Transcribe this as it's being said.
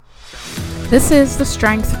This is the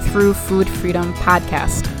Strength Through Food Freedom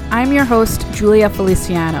podcast. I'm your host, Julia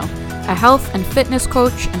Feliciano, a health and fitness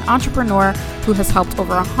coach and entrepreneur who has helped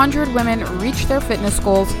over 100 women reach their fitness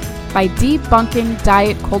goals by debunking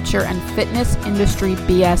diet culture and fitness industry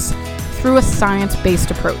BS through a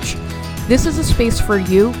science-based approach. This is a space for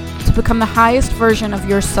you to become the highest version of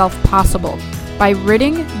yourself possible by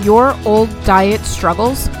ridding your old diet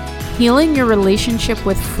struggles, healing your relationship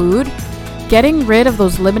with food, getting rid of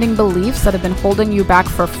those limiting beliefs that have been holding you back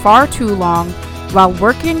for far too long, while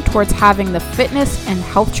working towards having the fitness and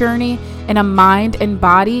health journey in a mind and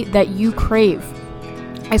body that you crave.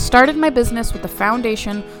 I started my business with the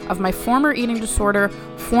foundation of my former eating disorder,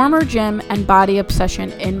 former gym, and body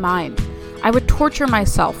obsession in mind. I would torture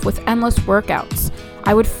myself with endless workouts.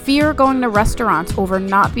 I would fear going to restaurants over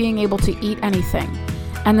not being able to eat anything.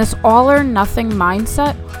 And this all or nothing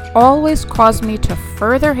mindset always caused me to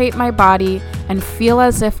further hate my body and feel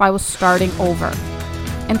as if I was starting over.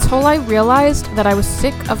 Until I realized that I was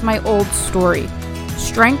sick of my old story.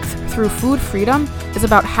 Strength Through Food Freedom is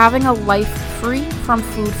about having a life free from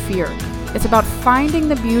food fear. It's about finding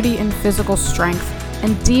the beauty in physical strength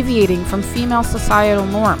and deviating from female societal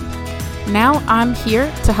norm. Now I'm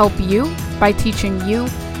here to help you by teaching you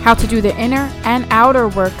how to do the inner and outer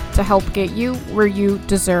work to help get you where you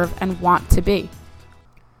deserve and want to be.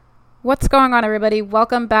 What's going on, everybody?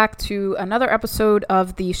 Welcome back to another episode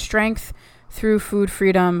of the Strength Through Food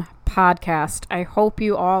Freedom podcast. I hope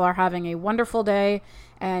you all are having a wonderful day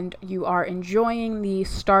and you are enjoying the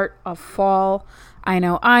start of fall. I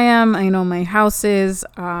know I am. I know my house is.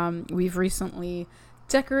 We've recently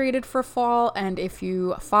decorated for fall, and if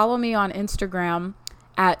you follow me on Instagram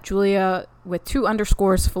at Julia with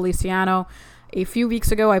 2_ Feliciano, a few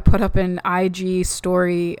weeks ago I put up an IG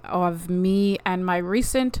story of me and my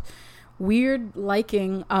recent weird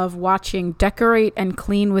liking of watching Decorate and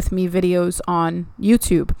Clean With Me videos on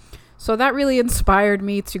YouTube. So that really inspired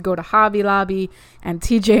me to go to Hobby Lobby and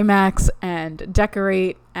TJ Maxx and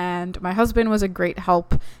decorate, and my husband was a great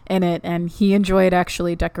help in it, and he enjoyed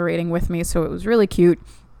actually decorating with me, so it was really cute.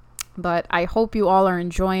 But I hope you all are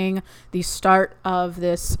enjoying the start of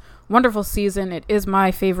this wonderful season. It is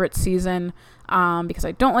my favorite season because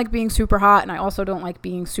I don't like being super hot and I also don't like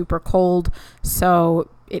being super cold. So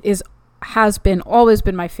it always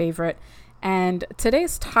been my favorite. And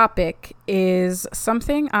today's topic is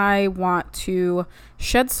something I want to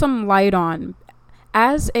shed some light on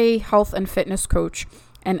as a health and fitness coach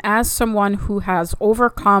and as someone who has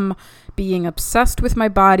overcome being obsessed with my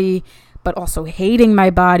body, but also hating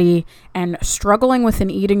my body and struggling with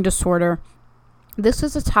an eating disorder. This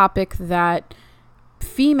is a topic that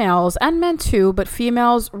females and men too, but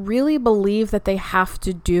females really believe that they have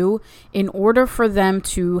to do in order for them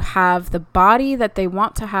to have the body that they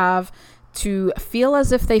want to have, to feel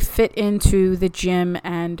as if they fit into the gym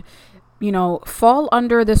and, fall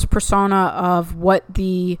under this persona of what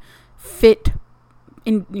the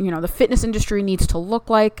the fitness industry needs to look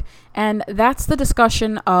like. And that's the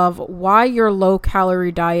discussion of why your low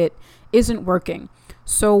calorie diet isn't working.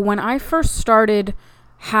 So when I first started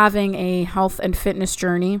having a health and fitness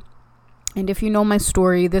journey, and if you know my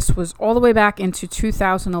story, this was all the way back into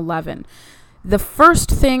 2011. The first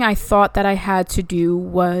thing I thought that I had to do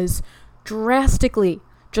was drastically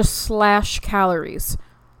just slash calories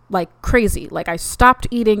like crazy. Like I stopped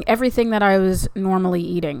eating everything that I was normally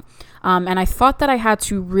eating. And I thought that I had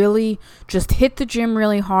to really just hit the gym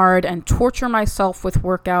really hard and torture myself with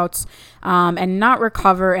workouts and not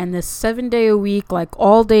recover. And this 7-day-a-week, like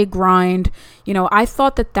all-day grind, I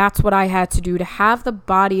thought that that's what I had to do to have the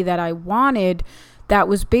body that I wanted that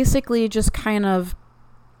was basically just kind of,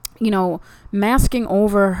 masking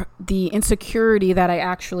over the insecurity that I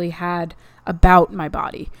actually had about my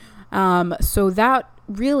body. So that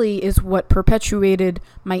really is what perpetuated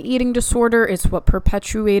my eating disorder. It's what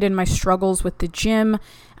perpetuated my struggles with the gym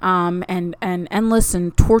and endless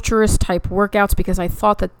and torturous type workouts, because I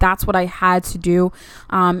thought that that's what I had to do.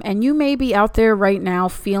 And you may be out there right now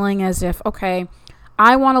feeling as if, okay,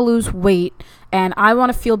 I want to lose weight and I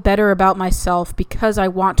want to feel better about myself because I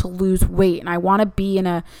want to lose weight and I want to be in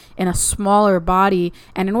a smaller body.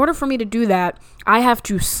 And in order for me to do that, I have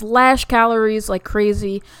to slash calories like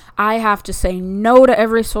crazy. I have to say no to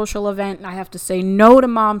every social event. And I have to say no to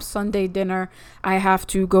mom's Sunday dinner. I have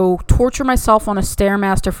to go torture myself on a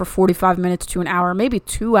Stairmaster for 45 minutes to an hour, maybe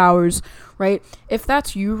 2 hours, right? If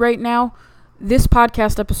that's you right now, this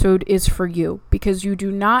podcast episode is for you, because you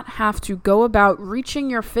do not have to go about reaching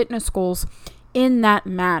your fitness goals in that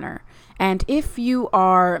manner. And if you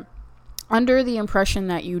are under the impression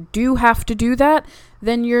that you do have to do that,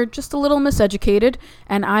 then you're just a little miseducated.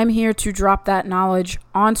 And I'm here to drop that knowledge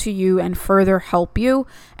onto you and further help you.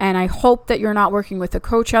 And I hope that you're not working with a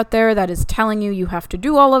coach out there that is telling you have to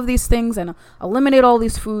do all of these things and eliminate all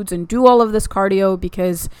these foods and do all of this cardio,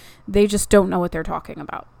 because they just don't know what they're talking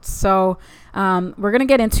about. So we're going to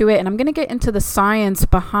get into it, and I'm going to get into the science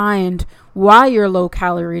behind why your low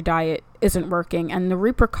calorie diet isn't working and the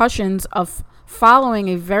repercussions of following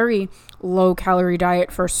a very low calorie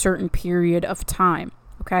diet for a certain period of time.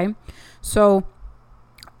 Okay. So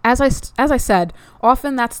as I said,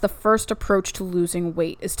 often that's the first approach to losing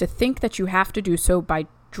weight, is to think that you have to do so by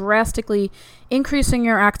drastically increasing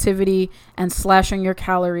your activity and slashing your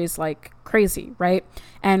calories like crazy, right?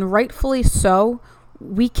 And rightfully so.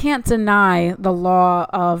 We can't deny the law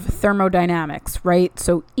of thermodynamics, right?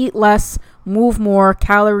 So eat less, move more,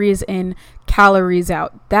 calories in, calories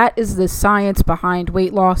out. That is the science behind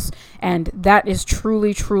weight loss, and that is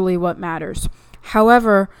truly, truly what matters.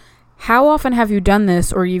 However, how often have you done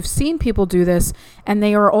this, or you've seen people do this, and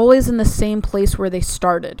they are always in the same place where they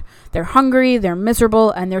started? They're hungry, they're miserable,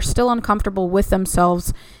 and they're still uncomfortable with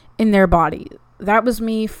themselves in their body. That was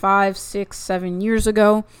me 5, 6, 7 years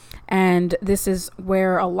ago. And this is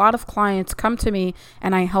where a lot of clients come to me,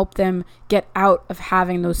 and I help them get out of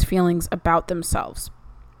having those feelings about themselves.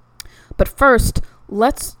 But first,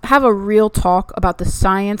 let's have a real talk about the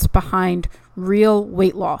science behind real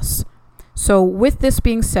weight loss. So with this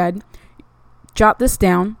being said, jot this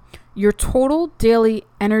down. Your total daily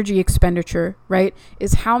energy expenditure, right,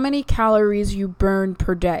 is how many calories you burn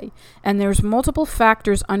per day. And there's multiple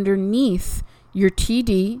factors underneath your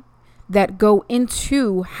TD that go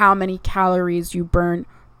into how many calories you burn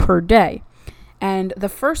per day. And the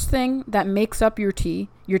first thing that makes up your TD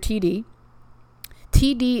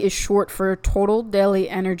is short for total daily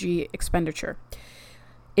energy expenditure,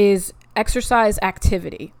 is exercise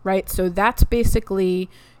activity, right? So that's basically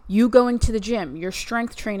you going to the gym, your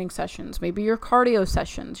strength training sessions, maybe your cardio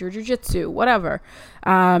sessions, your jiu-jitsu, whatever.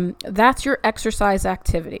 That's your exercise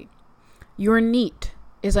activity. Your NEAT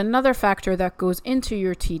is another factor that goes into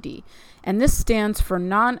your TD. And this stands for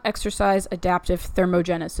non-exercise adaptive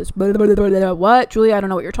thermogenesis. Blah, blah, blah, blah. What? Julia, I don't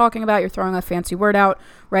know what you're talking about. You're throwing a fancy word out,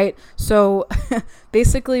 right? So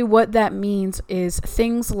basically what that means is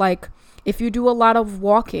things like if you do a lot of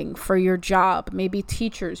walking for your job, maybe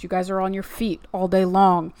teachers, you guys are on your feet all day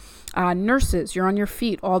long. Nurses, you're on your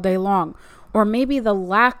feet all day long. Or maybe the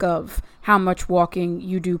lack of how much walking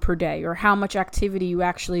you do per day, or how much activity you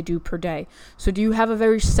actually do per day. So do you have a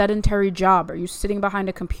very sedentary job? Are you sitting behind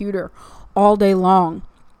a computer all day long?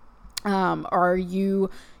 Are you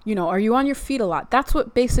on your feet a lot? That's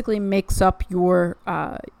what basically makes up your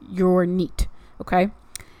NEAT, okay?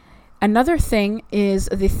 Another thing is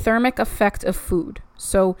the thermic effect of food.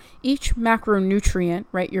 So each macronutrient,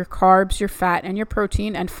 right, your carbs, your fat, and your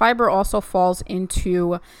protein, and fiber also falls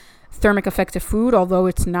into thermic effect of food, although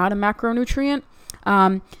it's not a macronutrient.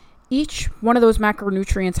 Each one of those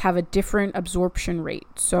macronutrients have a different absorption rate.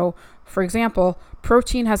 So, for example,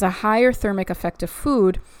 protein has a higher thermic effect of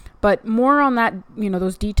food, but more on that,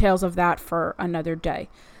 those details of that for another day.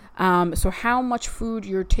 So how much food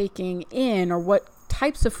you're taking in, or what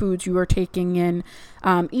types of foods you are taking in,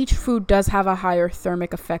 each food does have a higher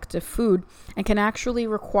thermic effect of food and can actually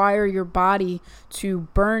require your body to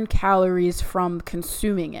burn calories from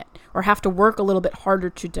consuming it, or have to work a little bit harder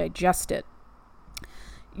to digest it.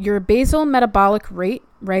 Your basal metabolic rate,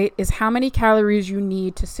 right, is how many calories you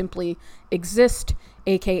need to simply exist,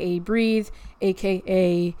 aka breathe,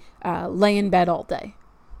 aka lay in bed all day.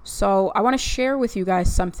 So I want to share with you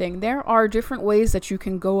guys something. There are different ways that you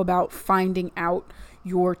can go about finding out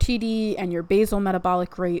your TD and your basal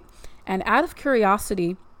metabolic rate. And out of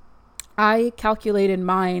curiosity, I calculated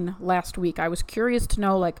mine last week. I was curious to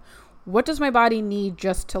know, what does my body need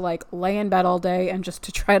just to lay in bed all day and just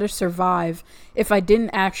to try to survive if I didn't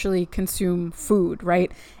actually consume food,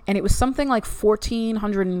 right? And it was something like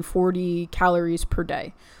 1,440 calories per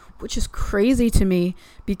day, which is crazy to me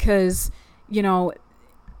because,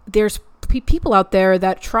 there's people out there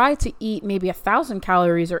that try to eat maybe 1,000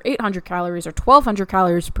 calories or 800 calories or 1,200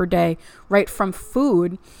 calories per day, right, from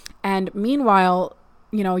food. And meanwhile,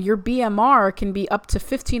 your BMR can be up to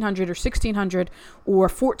 1,500 or 1,600 or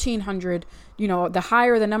 1,400, the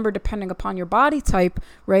higher the number depending upon your body type,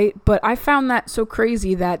 right? But I found that so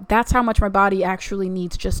crazy that that's how much my body actually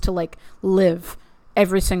needs just to live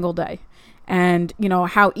every single day. And,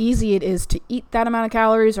 how easy it is to eat that amount of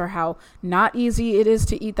calories, or how not easy it is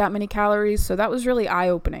to eat that many calories. So that was really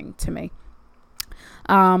eye-opening to me.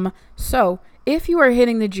 So if you are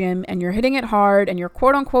hitting the gym and you're hitting it hard and you're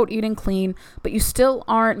quote unquote eating clean, but you still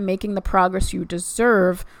aren't making the progress you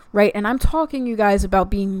deserve, right? And I'm talking, you guys,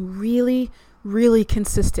 about being really, really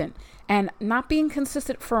consistent, and not being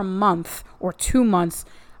consistent for a month or 2 months.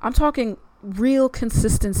 I'm talking real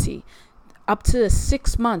consistency up to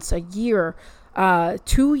 6 months, a year,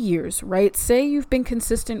 2 years, right? Say you've been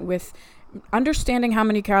consistent with understanding how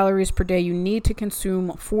many calories per day you need to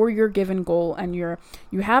consume for your given goal, and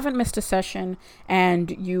you haven't missed a session,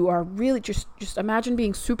 and you are really just imagine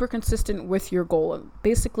being super consistent with your goal.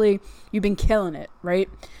 Basically, you've been killing it, right?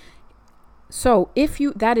 So if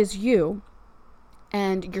that is you,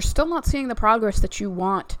 and you're still not seeing the progress that you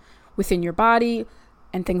want within your body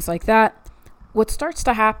and things like that, what starts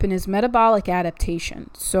to happen is metabolic adaptation.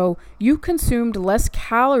 So you consumed less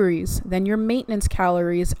calories than your maintenance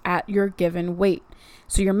calories at your given weight.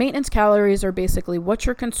 So your maintenance calories are basically what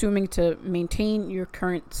you're consuming to maintain your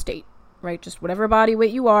current state, right? Just whatever body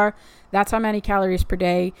weight you are, that's how many calories per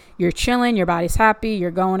day. You're chilling, your body's happy, you're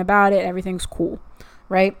going about it, everything's cool,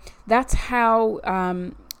 right? That's how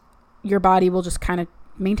your body will just kind of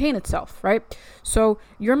maintain itself, right? So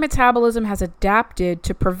your metabolism has adapted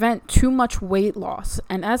to prevent too much weight loss.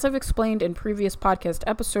 And as I've explained in previous podcast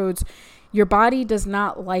episodes, your body does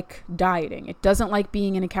not like dieting. It doesn't like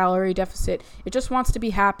being in a calorie deficit. It just wants to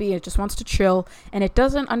be happy. It just wants to chill. And it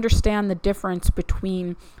doesn't understand the difference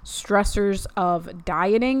between stressors of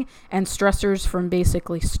dieting and stressors from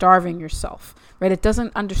basically starving yourself, right? It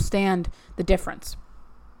doesn't understand the difference.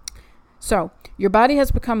 So your body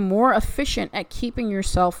has become more efficient at keeping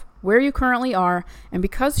yourself where you currently are, and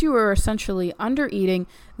because you are essentially under eating,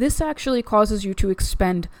 this actually causes you to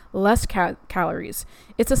expend less calories.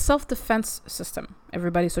 It's a self-defense system,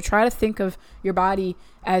 everybody. So try to think of your body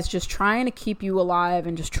as just trying to keep you alive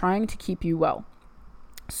and just trying to keep you well.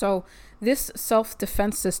 So this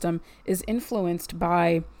self-defense system is influenced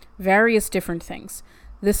by various different things.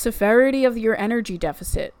 The severity of your energy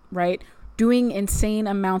deficit, right? Doing insane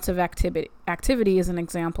amounts of activity is an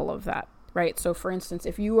example of that, right? So for instance,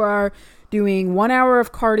 if you are doing 1 hour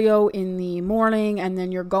of cardio in the morning, and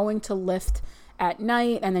then you're going to lift at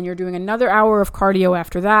night, and then you're doing another hour of cardio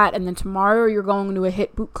after that, and then tomorrow you're going to a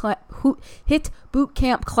HIIT boot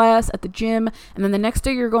camp class at the gym, and then the next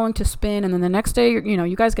day you're going to spin, and then the next day,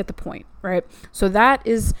 you guys get the point, right? So that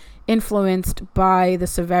is influenced by the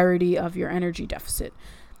severity of your energy deficit.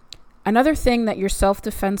 Another thing that your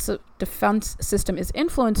self-defense system is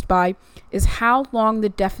influenced by is how long the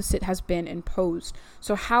deficit has been imposed.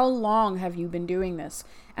 So how long have you been doing this?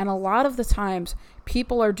 And a lot of the times,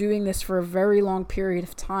 people are doing this for a very long period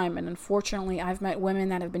of time. And unfortunately, I've met women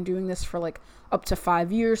that have been doing this for like up to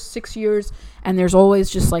 5 years, 6 years. And there's always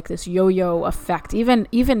just like this yo-yo effect,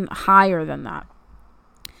 even higher than that.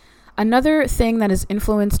 Another thing that is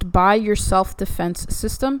influenced by your self-defense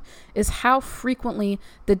system is how frequently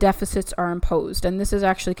the deficits are imposed. And this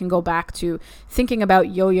actually can go back to thinking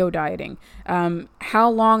about yo-yo dieting. How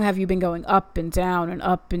long have you been going up and down and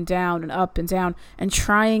up and down and up and down and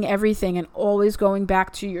trying everything and always going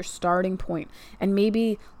back to your starting point and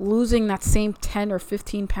maybe losing that same 10 or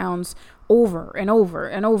 15 pounds over and over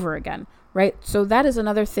and over again, right? So that is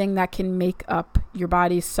another thing that can make up your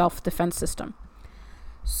body's self-defense system.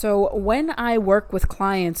 So when I work with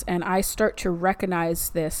clients and I start to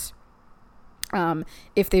recognize this,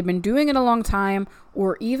 if they've been doing it a long time,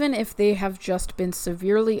 or even if they have just been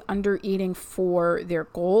severely under eating for their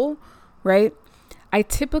goal, right? I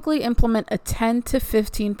typically implement a 10 to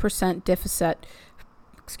 15%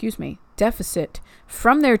 deficit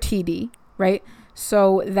from their TD, right?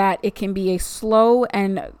 So that it can be a slow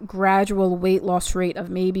and gradual weight loss rate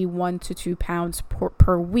of maybe 1 to 2 pounds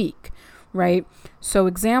per week. Right? So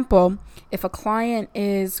example, if a client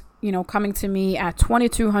is, coming to me at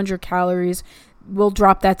 2,200 calories, we'll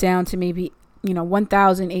drop that down to maybe,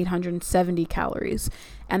 1,870 calories.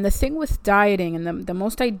 And the thing with dieting and the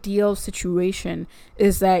most ideal situation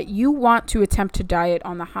is that you want to attempt to diet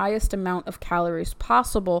on the highest amount of calories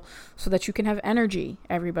possible so that you can have energy,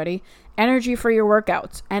 everybody. Energy for your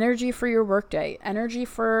workouts, energy for your workday, energy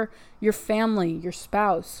for your family, your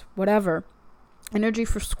spouse, whatever. Energy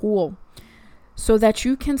for school, so that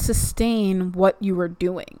you can sustain what you are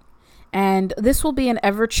doing. And this will be an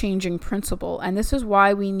ever-changing principle. And this is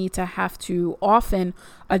why we need to have to often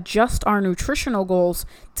adjust our nutritional goals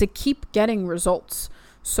to keep getting results.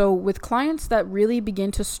 So with clients that really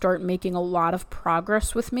begin to start making a lot of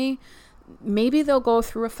progress with me, maybe they'll go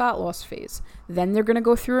through a fat loss phase. Then they're going to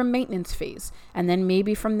go through a maintenance phase. And then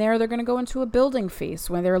maybe from there, they're going to go into a building phase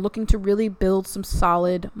when they're looking to really build some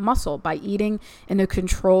solid muscle by eating in a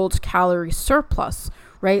controlled calorie surplus,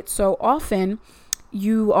 right? So often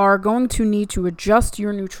you are going to need to adjust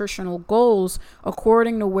your nutritional goals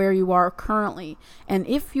according to where you are currently. And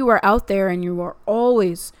if you are out there and you are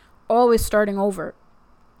always starting over,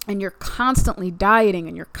 and you're constantly dieting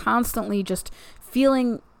and you're constantly just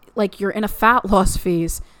feeling like you're in a fat loss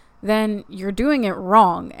phase, then you're doing it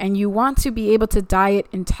wrong, and you want to be able to diet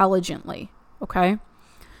intelligently, okay?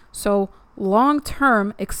 So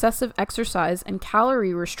long-term excessive exercise and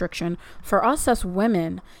calorie restriction for us as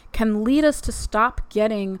women can lead us to stop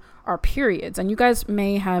getting our periods. And you guys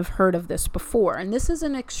may have heard of this before. And this is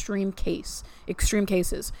an extreme cases.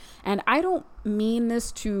 And I don't mean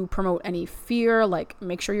this to promote any fear, like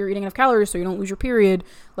make sure you're eating enough calories so you don't lose your period,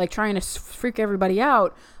 like trying to freak everybody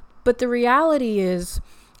out. But the reality is,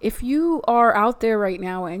 if you are out there right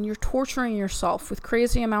now and you're torturing yourself with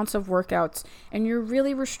crazy amounts of workouts and you're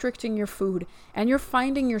really restricting your food and you're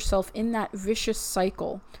finding yourself in that vicious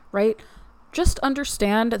cycle, right? Just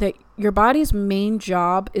understand that your body's main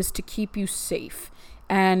job is to keep you safe.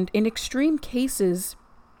 And in extreme cases,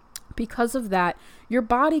 because of that, your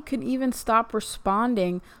body could even stop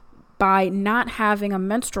responding by not having a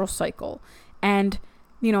menstrual cycle. And,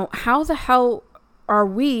 how the hell are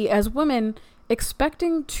we as women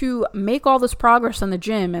expecting to make all this progress in the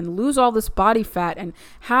gym and lose all this body fat and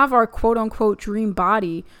have our quote unquote dream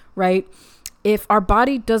body, right? If our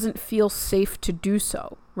body doesn't feel safe to do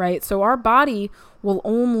so, right? So our body will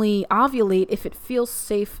only ovulate if it feels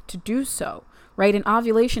safe to do so, right? And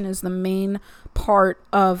ovulation is the main part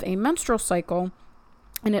of a menstrual cycle,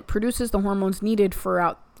 and it produces the hormones needed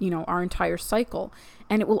throughout, our entire cycle.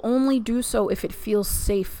 And it will only do so if it feels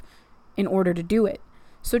safe in order to do it.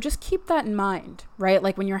 So just keep that in mind, right?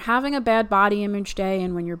 Like when you're having a bad body image day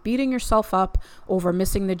and when you're beating yourself up over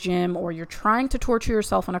missing the gym, or you're trying to torture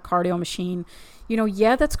yourself on a cardio machine,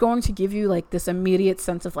 that's going to give you like this immediate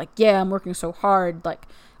sense of like, yeah, I'm working so hard, like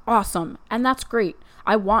awesome. And that's great.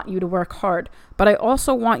 I want you to work hard, but I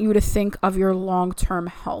also want you to think of your long-term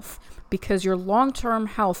health, because your long-term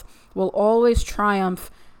health will always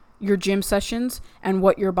triumph your gym sessions and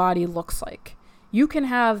what your body looks like. You can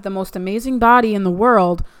have the most amazing body in the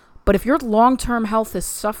world, but if your long-term health is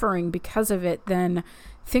suffering because of it, then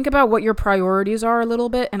think about what your priorities are a little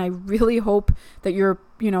bit. And I really hope that you're,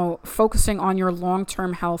 focusing on your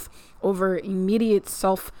long-term health over immediate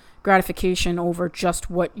self-gratification over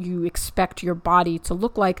just what you expect your body to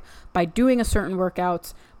look like by doing a certain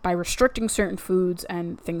workouts, by restricting certain foods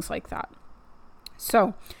and things like that.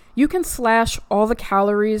 So you can slash all the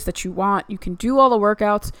calories that you want. You can do all the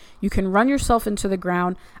workouts. You can run yourself into the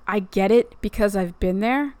ground. I get it because I've been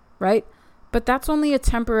there, right? But that's only a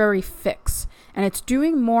temporary fix. And it's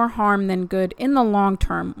doing more harm than good in the long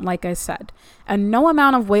term, like I said. And no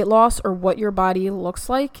amount of weight loss or what your body looks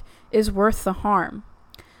like is worth the harm.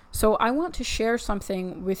 So I want to share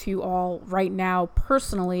something with you all right now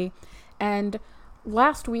personally. And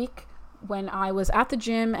last week, when I was at the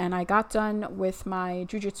gym and I got done with my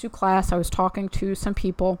jiu-jitsu class, I was talking to some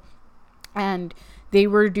people and they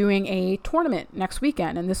were doing a tournament next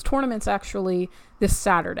weekend. And this tournament's actually this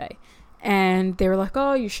Saturday. And they were like,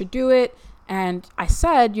 oh, you should do it. And I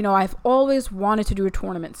said, I've always wanted to do a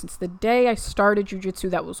tournament. Since the day I started jiu-jitsu,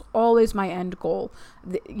 that was always my end goal.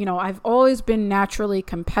 I've always been naturally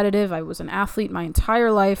competitive. I was an athlete my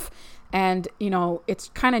entire life. And, it's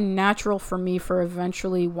kind of natural for me for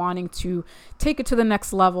eventually wanting to take it to the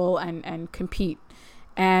next level and compete.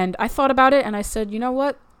 And I thought about it and I said, you know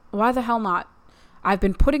what? Why the hell not? I've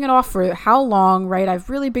been putting it off for how long, right? I've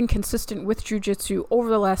really been consistent with jiu-jitsu over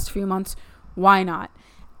the last few months. Why not?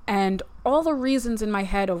 And all the reasons in my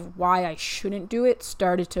head of why I shouldn't do it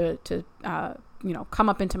started to come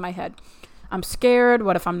up into my head. I'm scared.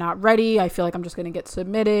 What if I'm not ready? I feel like I'm just going to get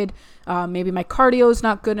submitted. Maybe my cardio is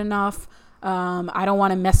not good enough. I don't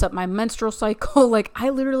want to mess up my menstrual cycle. Like I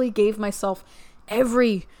literally gave myself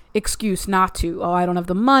every excuse not to. Oh, I don't have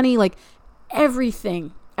the money. Like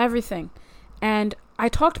everything. And I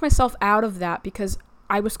talked myself out of that because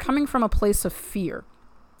I was coming from a place of fear.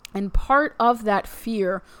 And part of that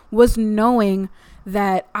fear was knowing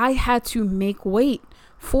that I had to make weight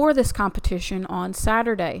for this competition on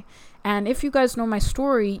Saturday. And if you guys know my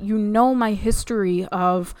story, you know my history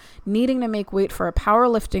of needing to make weight for a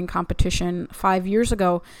powerlifting competition 5 years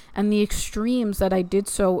ago and the extremes that I did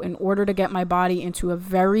so in order to get my body into a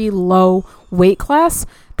very low weight class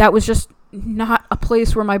that was just not a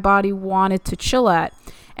place where my body wanted to chill at.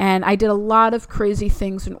 And I did a lot of crazy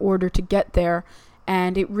things in order to get there.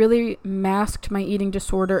 And it really masked my eating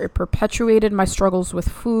disorder. It perpetuated my struggles with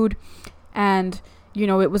food. And,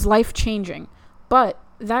 it was life-changing. But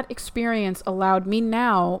that experience allowed me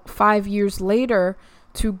now, 5 years later,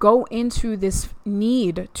 to go into this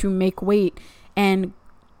need to make weight and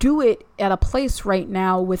do it at a place right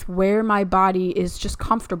now with where my body is just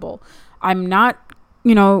comfortable. I'm not,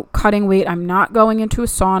 cutting weight. I'm not going into a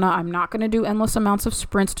sauna. I'm not going to do endless amounts of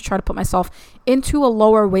sprints to try to put myself into a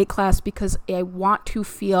lower weight class because I want to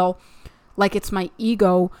feel like it's my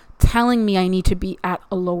ego telling me I need to be at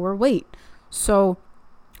a lower weight. So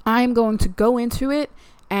I'm going to go into it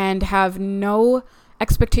and have no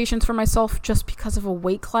expectations for myself just because of a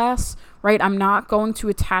weight class, right? I'm not going to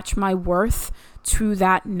attach my worth to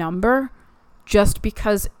that number just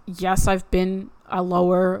because, yes, I've been a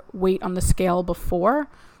lower weight on the scale before,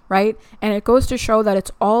 right? And it goes to show that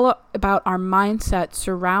it's all about our mindset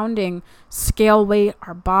surrounding scale weight,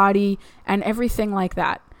 our body, and everything like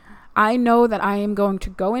that. I know that I am going to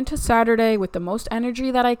go into Saturday with the most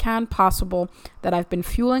energy that I can possible, that I've been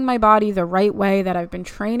fueling my body the right way, that I've been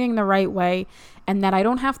training the right way, and that I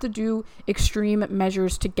don't have to do extreme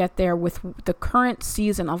measures to get there with the current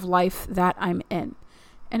season of life that I'm in.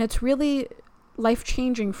 And it's really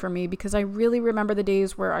life-changing for me because I really remember the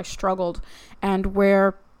days where I struggled and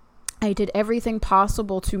where I did everything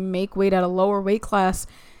possible to make weight at a lower weight class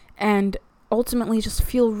and ultimately just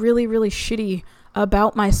feel really, really shitty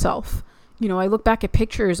about myself. I look back at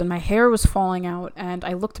pictures and my hair was falling out and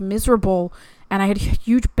I looked miserable and I had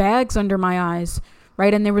huge bags under my eyes,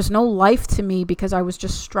 right? And there was no life to me because I was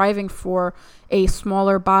just striving for a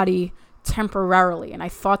smaller body temporarily. And I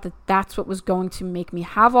thought that that's what was going to make me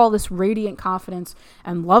have all this radiant confidence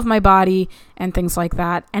and love my body and things like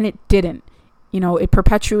that. And it didn't. It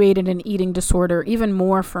perpetuated an eating disorder even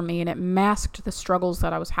more for me, and it masked the struggles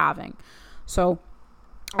that I was having. So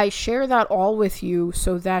I share that all with you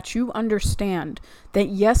so that you understand that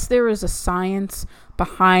yes, there is a science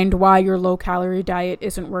behind why your low-calorie diet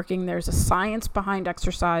isn't working. There's a science behind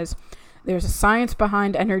exercise. There's a science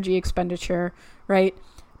behind energy expenditure, right?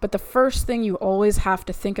 But the first thing you always have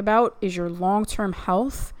to think about is your long-term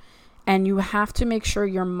health, and you have to make sure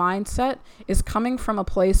your mindset is coming from a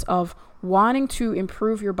place of wanting to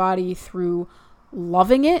improve your body through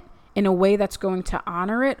loving it in a way that's going to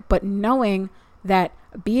honor it, but knowing that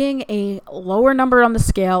being a lower number on the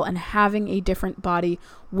scale and having a different body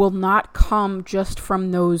will not come just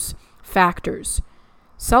from those factors.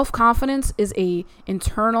 Self-confidence is an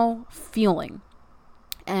internal feeling,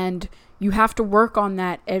 and you have to work on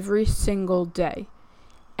that every single day.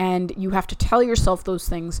 And you have to tell yourself those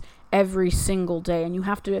things every single day. And you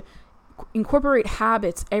have to incorporate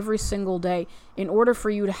habits every single day in order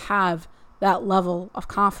for you to have that level of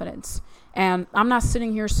confidence. And I'm not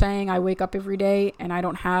sitting here saying I wake up every day and I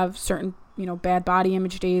don't have certain, bad body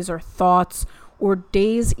image days or thoughts or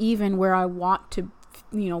days even where I want to,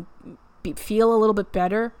 feel a little bit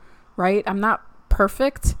better, right? I'm not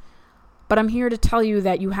perfect, but I'm here to tell you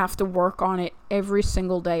that you have to work on it every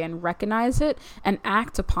single day and recognize it and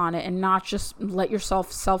act upon it and not just let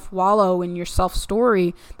yourself self-wallow in your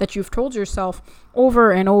self-story that you've told yourself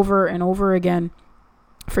over and over and over again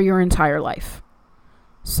for your entire life.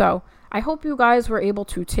 So I hope you guys were able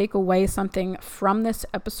to take away something from this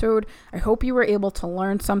episode. I hope you were able to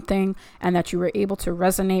learn something and that you were able to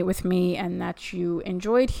resonate with me and that you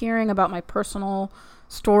enjoyed hearing about my personal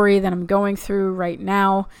story that I'm going through right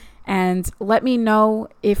now. And let me know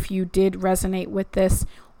if you did resonate with this.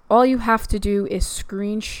 All you have to do is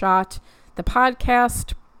screenshot the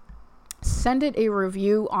podcast, send it a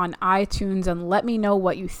review on iTunes, and let me know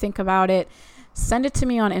what you think about it. Send it to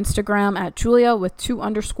me on Instagram at Julia with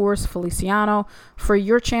 2_ Feliciano for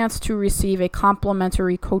your chance to receive a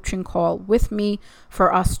complimentary coaching call with me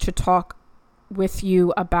for us to talk with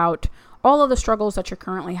you about all of the struggles that you're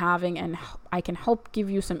currently having, and I can help give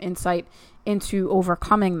you some insight into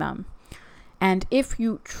overcoming them. And if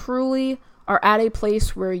you truly are at a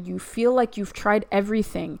place where you feel like you've tried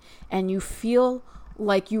everything and you feel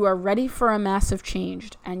like you are ready for a massive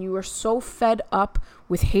change and you are so fed up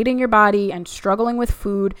with hating your body and struggling with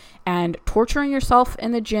food and torturing yourself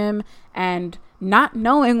in the gym and not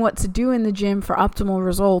knowing what to do in the gym for optimal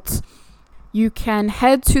results, you can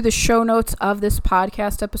head to the show notes of this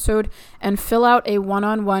podcast episode and fill out a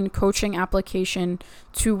one-on-one coaching application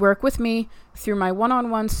to work with me through my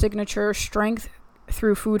one-on-one signature Strength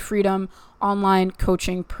Through Food Freedom online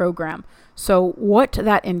coaching program. So what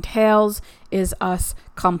that entails is us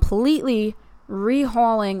completely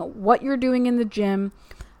rehauling what you're doing in the gym,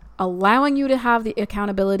 allowing you to have the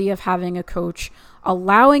accountability of having a coach,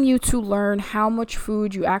 allowing you to learn how much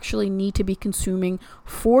food you actually need to be consuming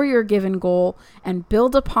for your given goal and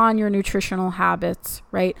build upon your nutritional habits,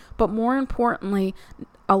 right? But more importantly,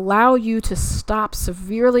 allow you to stop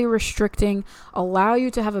severely restricting, allow you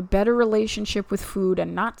to have a better relationship with food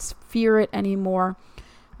and not fear it anymore.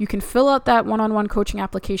 You can fill out that one-on-one coaching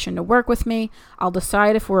application to work with me. I'll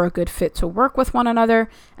decide if we're a good fit to work with one another,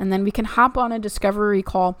 and then we can hop on a discovery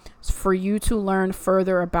call for you to learn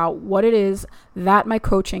further about what it is that my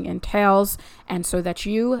coaching entails, and so that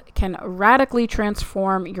you can radically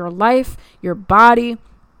transform your life, your body,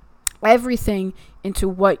 everything into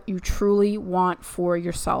what you truly want for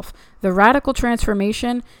yourself. The radical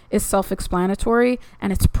transformation is self-explanatory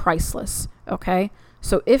and it's priceless, okay?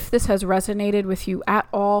 So if this has resonated with you at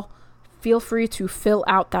all, feel free to fill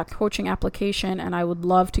out that coaching application, and I would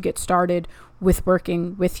love to get started with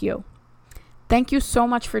working with you. Thank you so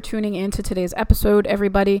much for tuning in to today's episode,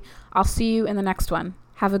 everybody. I'll see you in the next one.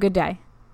 Have a good day.